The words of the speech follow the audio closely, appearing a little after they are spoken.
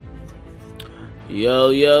Yo,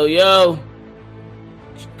 yo, yo.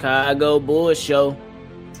 Chicago Bulls Show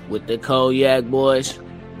with the Cognac Boys.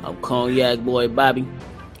 I'm Cognac Boy Bobby.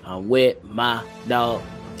 I'm with my dog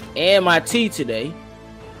and my T today.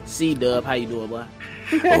 C-Dub, how you doing, boy?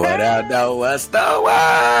 What up, though? What's the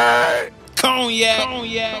word?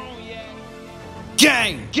 Cognac.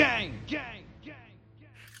 Gang.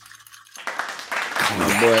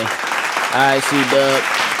 My boy. All right, C-Dub.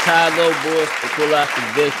 Chicago Bulls to pull out the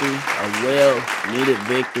victory, a well-needed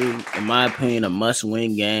victory. In my opinion, a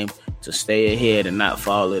must-win game to stay ahead and not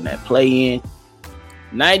fall in that play-in.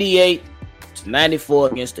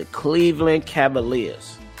 98-94 against the Cleveland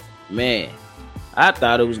Cavaliers. Man, I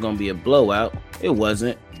thought it was going to be a blowout. It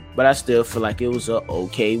wasn't, but I still feel like it was an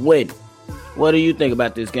okay win. What do you think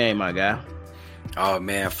about this game, my guy? Oh,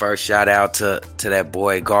 man, first shout out to that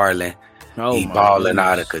boy Garland. Oh, he balling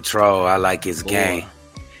out of control. I like his game.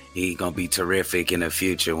 He gonna be terrific in the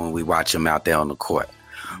future when we watch him out there on the court.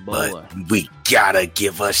 But we gotta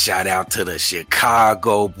give a shout out to the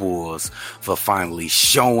Chicago Bulls for finally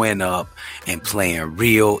showing up and playing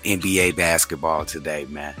real NBA basketball today,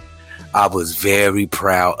 man. I was very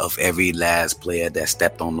proud of every last player that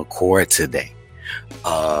stepped on the court today.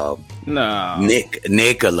 Nikola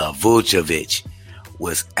Vucevic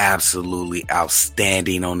was absolutely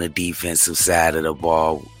outstanding on the defensive side of the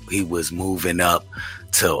ball. He was moving up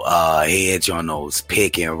to hedge on those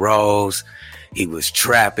pick and rolls. He was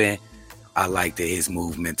trapping. I liked his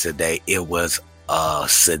movement today. It was a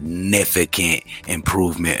significant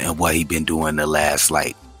improvement in what he been doing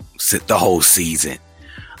the whole season.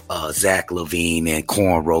 Zach LaVine and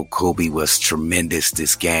Cornrow Kobe was tremendous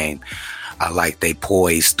this game. I like they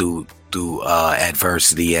poised through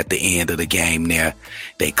adversity at the end of the game there.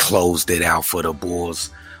 They closed it out for the Bulls.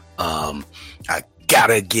 I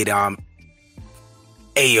gotta get on.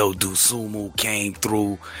 Ayo Dosunmu came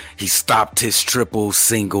through. He stopped his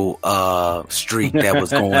triple-single streak that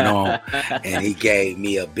was going on, and he gave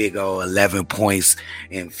me a big old 11 points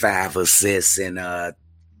and 5 assists and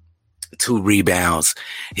 2 rebounds.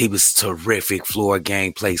 He was terrific floor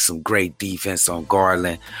game, played some great defense on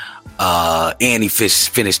Garland, and he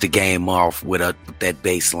finished the game off with that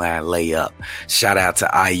baseline layup. Shout out to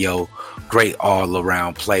Ayo. Great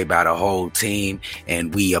all-around play by the whole team,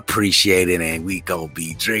 and we appreciate it, and we gonna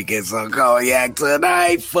be drinking some cognac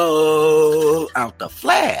tonight, fool, out the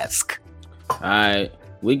flask. All right,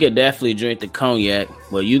 we could definitely drink the cognac.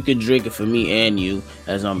 Well, you could drink it for me and you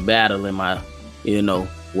as I'm battling my,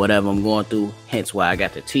 whatever I'm going through, hence why I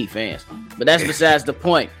got the T fans. But that's besides the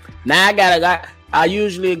point. Now I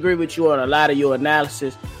usually agree with you on a lot of your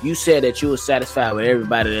analysis. You said that you were satisfied with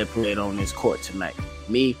everybody that played on this court tonight.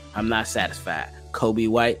 Me, I'm not satisfied. Kobe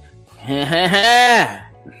White, you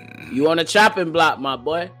on the chopping block, my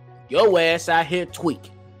boy. Your ass out here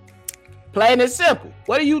tweaking. Plain and simple.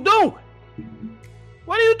 What are you doing?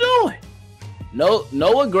 No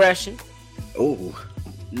aggression. Oh.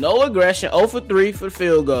 No aggression. 0 for 3 for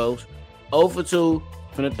field goals. 0 for 2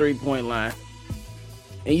 from the three-point line.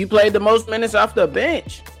 And you played the most minutes off the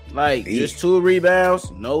bench. Just 2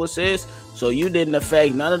 rebounds, no assists. So you didn't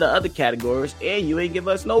affect none of the other categories, and you ain't give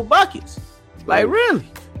us no buckets. Really.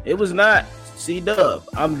 It was not C-Dub.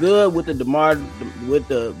 I'm good with with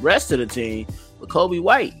the rest of the team. But Kobe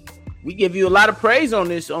White, we give you a lot of praise on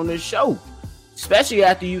this show. Especially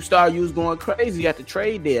after you was going crazy at the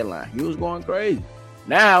trade deadline. You was going crazy.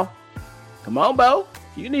 Now, come on, Bo.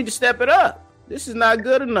 You need to step it up. This is not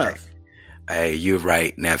good enough. Hey, you're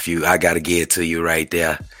right, nephew. I got to give it to you right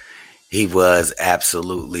there. He was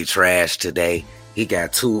absolutely trash today. He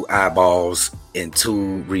got 2 eyeballs and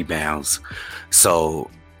 2 rebounds.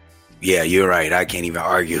 So, yeah, you're right. I can't even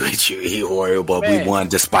argue with you. He horrible, but we won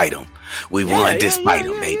despite him. We won despite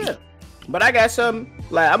him, baby. Yeah. But I got some,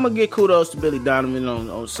 I'm going to give kudos to Billy Donovan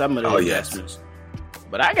on some of the investments. Yes.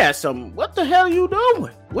 But I got some, what the hell you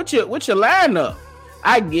doing? What's your lineup?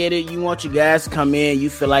 I get it. You want your guys to come in. You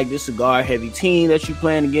feel like this is a guard-heavy team that you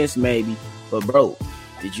playing against, maybe. But, bro,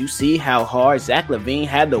 did you see how hard Zach LaVine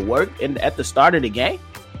had to work at the start of the game?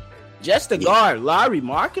 Just to guard Lauri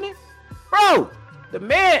Markkanen? Bro, the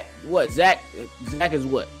man, Zach is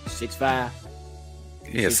what, 6'5"?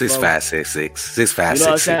 Yeah, 6'5", 6'6". 6'5", 6'6". You know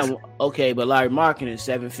what I'm saying? Okay, but Lauri Markkanen is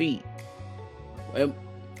 7 feet.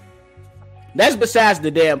 That's besides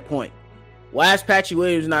the damn point. Why is Patrick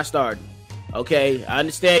Williams not starting? Okay, I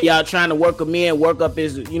understand y'all trying to work him in, work up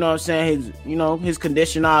his, his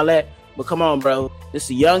condition, all that. But come on, bro. This is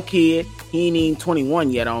a young kid. He ain't even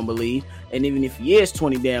 21 yet, I don't believe. And even if he is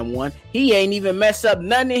 20-1, he ain't even messed up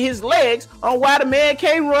none of his legs on why the man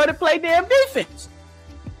can't run and play damn defense.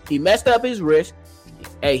 He messed up his wrist.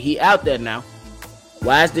 Hey, he out there now.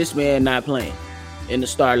 Why is this man not playing? in the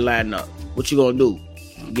starting lineup. What you gonna do?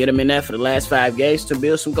 Get him in there for the last 5 games to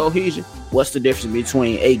build some cohesion? What's the difference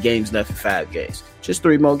between 8 games left and 5 games? Just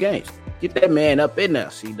 3 more games. Get that man up in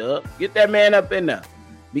there, C-Dub. Get that man up in there.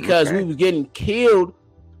 Because we was getting killed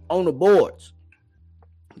on the boards.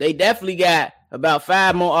 They definitely got about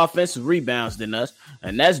 5 more offensive rebounds than us.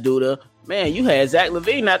 And that's due to, man, you had Zach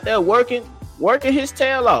LaVine out there working his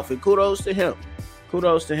tail off. And kudos to him.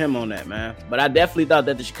 Kudos to him on that, man. But I definitely thought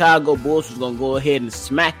that the Chicago Bulls was going to go ahead and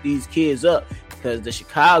smack these kids up. Because the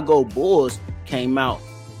Chicago Bulls came out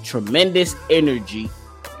tremendous energy.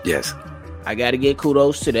 Yes. I got to give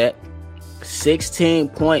kudos to that. 16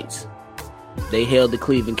 points they held the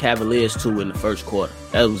Cleveland Cavaliers to in the first quarter.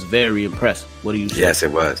 That was very impressive. What do you say? Yes,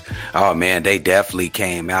 it was. Oh, man, they definitely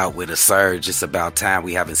came out with a surge. It's about time.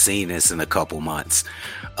 We haven't seen this in a couple months.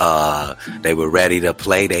 They were ready to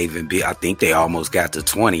play. I think they almost got to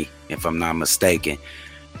 20, if I'm not mistaken.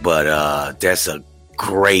 But that's a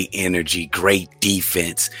great energy, great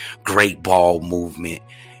defense, great ball movement.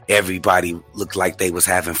 Everybody looked like they was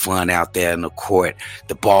having fun out there in the court.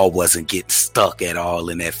 The ball wasn't getting stuck at all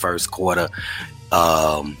in that first quarter.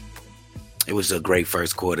 It was a great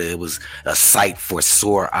first quarter. It was a sight for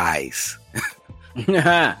sore eyes.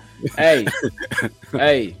 Hey,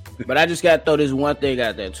 but I just got to throw this one thing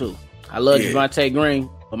out there, too. I love Javonte Green,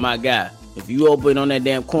 but my guy, if you open on that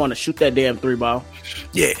damn corner, shoot that damn 3-ball.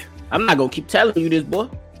 Yeah. I'm not going to keep telling you this, boy.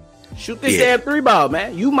 Shoot this damn 3-ball,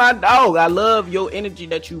 man. You my dog. I love your energy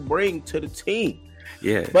that you bring to the team.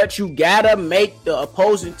 Yeah. But you got to make the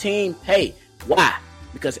opposing team pay. Why?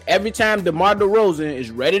 Because every time DeMar DeRozan is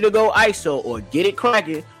ready to go ISO or get it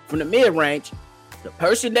cracking from the mid-range, the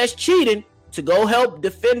person that's cheating to go help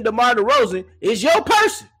defend DeMar DeRozan is your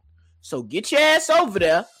person. So get your ass over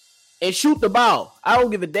there and shoot the ball. I don't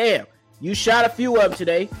give a damn. You shot a few of them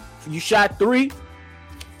today. You shot 3,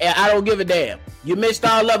 and I don't give a damn. You missed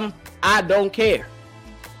all of them. I don't care.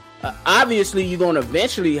 Obviously, you're going to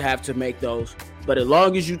eventually have to make those. But as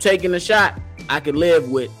long as you're taking a shot, I can live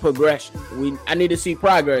with progression. I need to see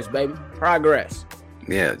progress, baby. Progress.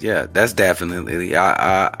 Yeah. That's definitely.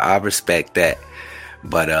 I respect that.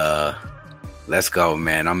 But let's go,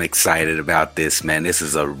 man. I'm excited about this, man. This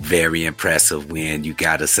is a very impressive win. You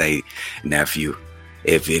got to say, nephew.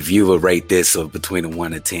 If you would rate this between a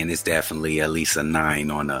 1 and 10, it's definitely at least a 9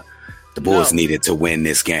 on the Bulls needed to win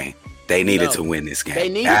this game. They needed to win this game. They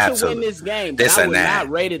needed to win this game. But I would not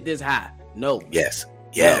rate it this high. No. Yes,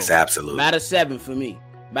 absolutely. About a 7 for me.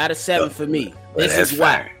 This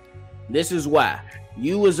is why.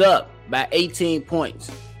 You was up by 18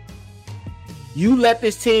 points. You let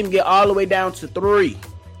this team get all the way down to 3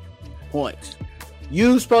 points.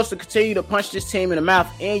 You supposed to continue to punch this team in the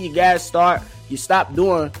mouth, and you guys stop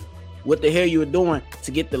doing what the hell you were doing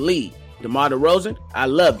to get the lead. DeMar DeRozan, I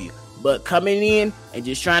love you. But coming in and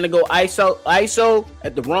just trying to go ISO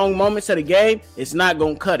at the wrong moments of the game, it's not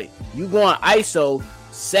going to cut it. You going ISO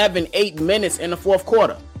 7-8 minutes in the fourth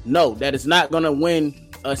quarter. No, that is not going to win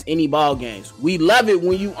us any ball games. We love it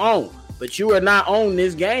when you own, but you are not on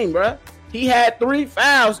this game, bro. He had 3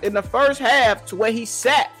 fouls in the first half to where he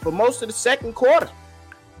sat for most of the second quarter.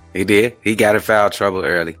 He did. He got in foul trouble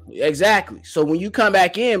early. Exactly. So when you come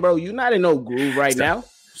back in, bro, you're not in no groove right now.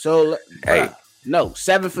 So, hey. No,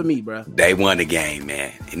 7 for me, bro. They won the game,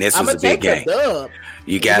 man. And this was a big game. Dub.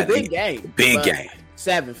 You got a big game. Big game.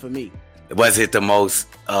 7 for me. Was it the most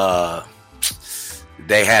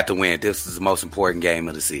they had to win? This is the most important game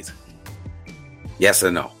of the season. Yes or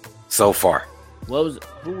no? So far. Who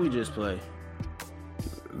we just played?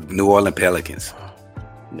 New Orleans Pelicans.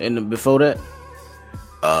 And before that?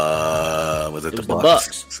 Was it the Bucks?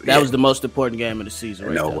 Bucks. That was the most important game of the season,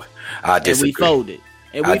 right? No, I disagree.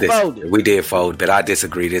 And we folded. We did fold, but I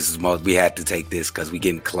disagree. This is we had to take this because we're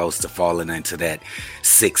getting close to falling into that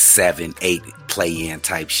 6, 7, 8 play-in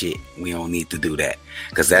type shit. We don't need to do that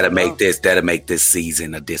because that'll make this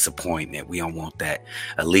season a disappointment. We don't want that.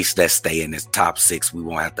 At least let's stay in this top 6. We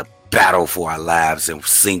won't have to battle for our lives in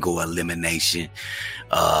single elimination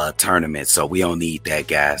tournament. So we don't need that,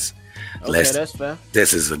 guys. Okay, that's fair.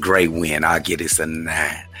 This is a great win. I'll get this a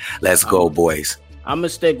 9. Let's go, boys. I'm going to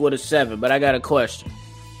stick with a 7, but I got a question.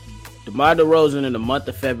 DeMar DeRozan in the month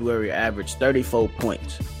of February averaged 34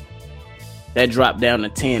 points. That dropped down to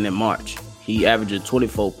 10 in March. He averaged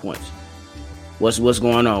 24 points. What's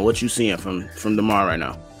going on? What you seeing from DeMar right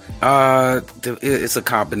now? It's a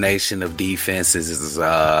combination of defenses.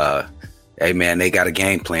 Hey, man, they got a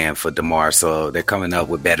game plan for DeMar, so they're coming up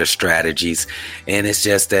with better strategies. And it's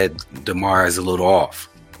just that DeMar is a little off.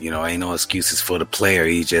 You know, ain't no excuses for the player.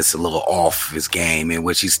 He's just a little off his game, in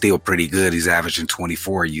which he's still pretty good. He's averaging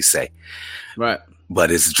 24, you say. Right. But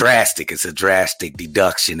it's drastic. It's a drastic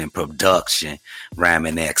deduction in production,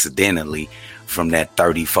 rhyming accidentally from that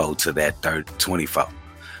 34 to that 24.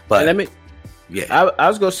 But I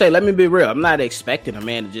was gonna say, let me be real. I'm not expecting a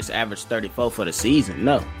man to just average 34 for the season.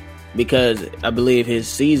 No, because I believe his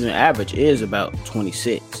season average is about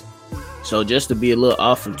 26. So just to be a little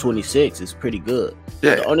off from 26 is pretty good.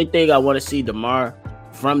 Yeah. The only thing I want to see DeMar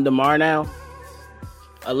now,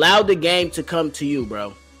 allow the game to come to you,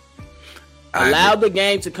 bro. Allow the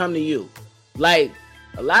game to come to you. Like,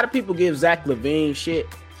 a lot of people give Zach LaVine shit,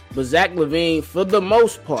 but Zach LaVine, for the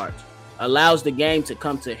most part, allows the game to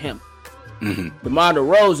come to him. Mm-hmm. DeMar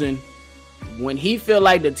DeRozan, when he feel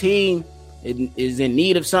like the team is in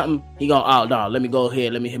need of something, he go, oh, no, let me go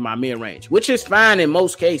ahead, let me hit my mid-range, which is fine in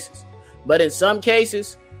most cases. But in some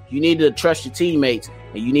cases, you need to trust your teammates,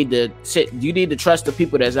 and you need to trust the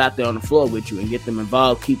people that's out there on the floor with you and get them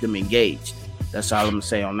involved, keep them engaged. That's all I'm going to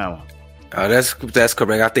say on that one. Oh, that's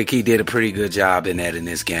correct. I think he did a pretty good job in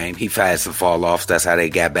this game. He had some fall offs. That's how they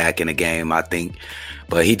got back in the game, I think.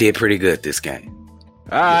 But he did pretty good this game.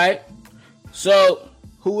 All right. So,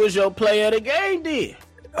 who was your player of the game then?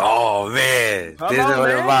 Oh, man. This is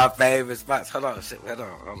one of my favorite spots. Hold on.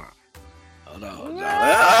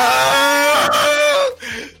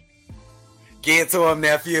 Get to him,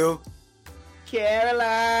 nephew.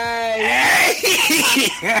 Caroline.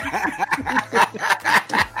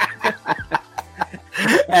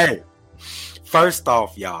 Hey, first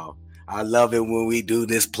off, y'all, I love it when we do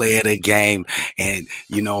this play of the game and,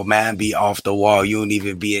 man, be off the wall. You don't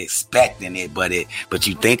even be expecting it, but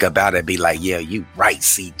you think about it, be like, yeah, you right,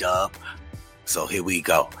 C-Dub. So here we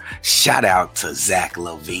go. Shout out to Zach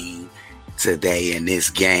LaVine today in this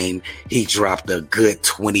game. He dropped a good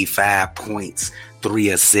 25 points, 3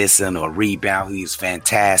 assists and a rebound. He's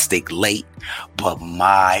fantastic late, but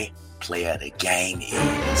my player of the game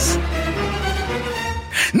is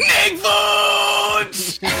Nick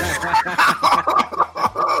Vooch!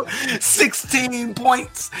 16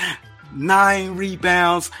 points, 9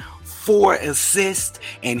 rebounds, 4 assists,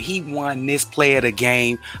 and he won this player of the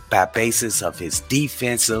game by basis of his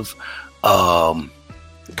defensive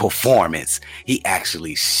performance. He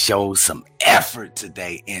actually showed some effort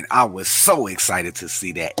today, and I was so excited to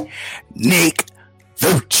see that. Nick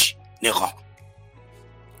Vooch, nigga.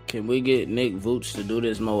 Can we get Nick Vooch to do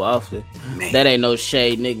this more often? Man. That ain't no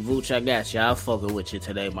shade, Nick Vooch. I got you. I'll fucking with you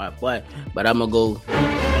today, my boy. But I'm gonna go Zach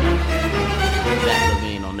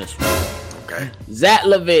LaVine on this one. Okay. Zach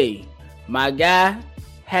LaVine, my guy,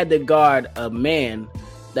 had to guard a man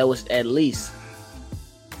that was at least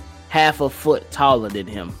half a foot taller than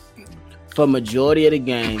him for majority of the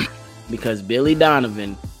game because Billy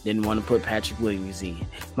Donovan didn't want to put Patrick Williams in.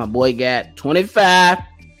 My boy got 25.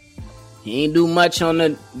 He ain't do much on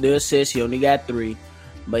the assist. He only got 3.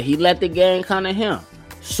 But he let the game come to him.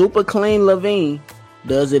 Super clean LaVine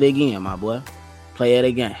does it again, my boy. Play it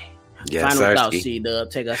again. Yes, Final thought,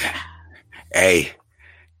 C-Dub. Take us out. Hey,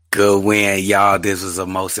 good win, y'all. This was the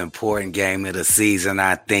most important game of the season,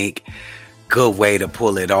 I think. Good way to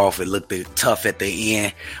pull it off. It looked tough at the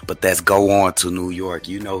end, but let's go on to New York.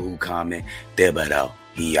 You know who coming. Thibodeau.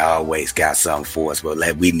 He always got something for us, but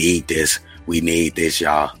we need this. We need this,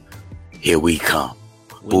 y'all. Here we come.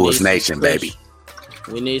 Bulls Nation, baby.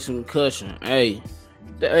 We need some cushion. Hey,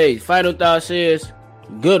 final thoughts is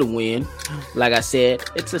good win. Like I said,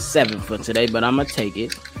 it's a 7 for today, but I'm going to take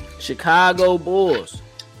it. Chicago Bulls.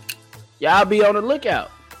 Y'all be on the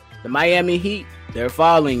lookout. The Miami Heat, they're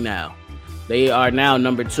falling now. They are now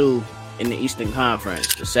number 2 in the Eastern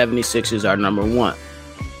Conference. The 76ers are number 1.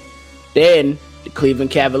 Then the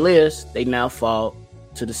Cleveland Cavaliers, they now fall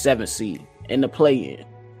to the 7th seed in the play-in.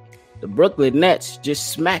 The Brooklyn Nets just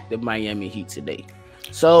smacked the Miami Heat today.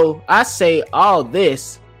 So I say all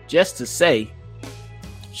this just to say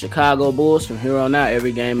Chicago Bulls, from here on out,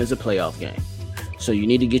 every game is a playoff game. So you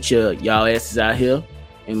need to get y'all asses out here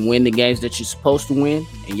and win the games that you're supposed to win.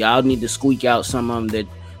 And y'all need to squeak out some of them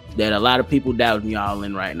that a lot of people doubting y'all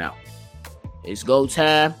in right now. It's go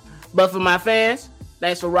time. But for my fans,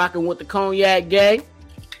 thanks for rocking with the Cognac Gang.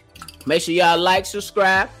 Make sure y'all like,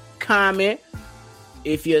 subscribe, comment.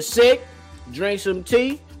 If you're sick, drink some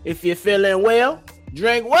tea. If you're feeling well,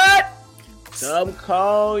 drink what? Some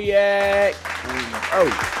cognac. Oh,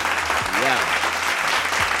 yeah.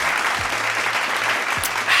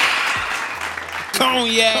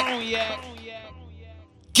 Cognac.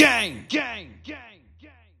 Gang.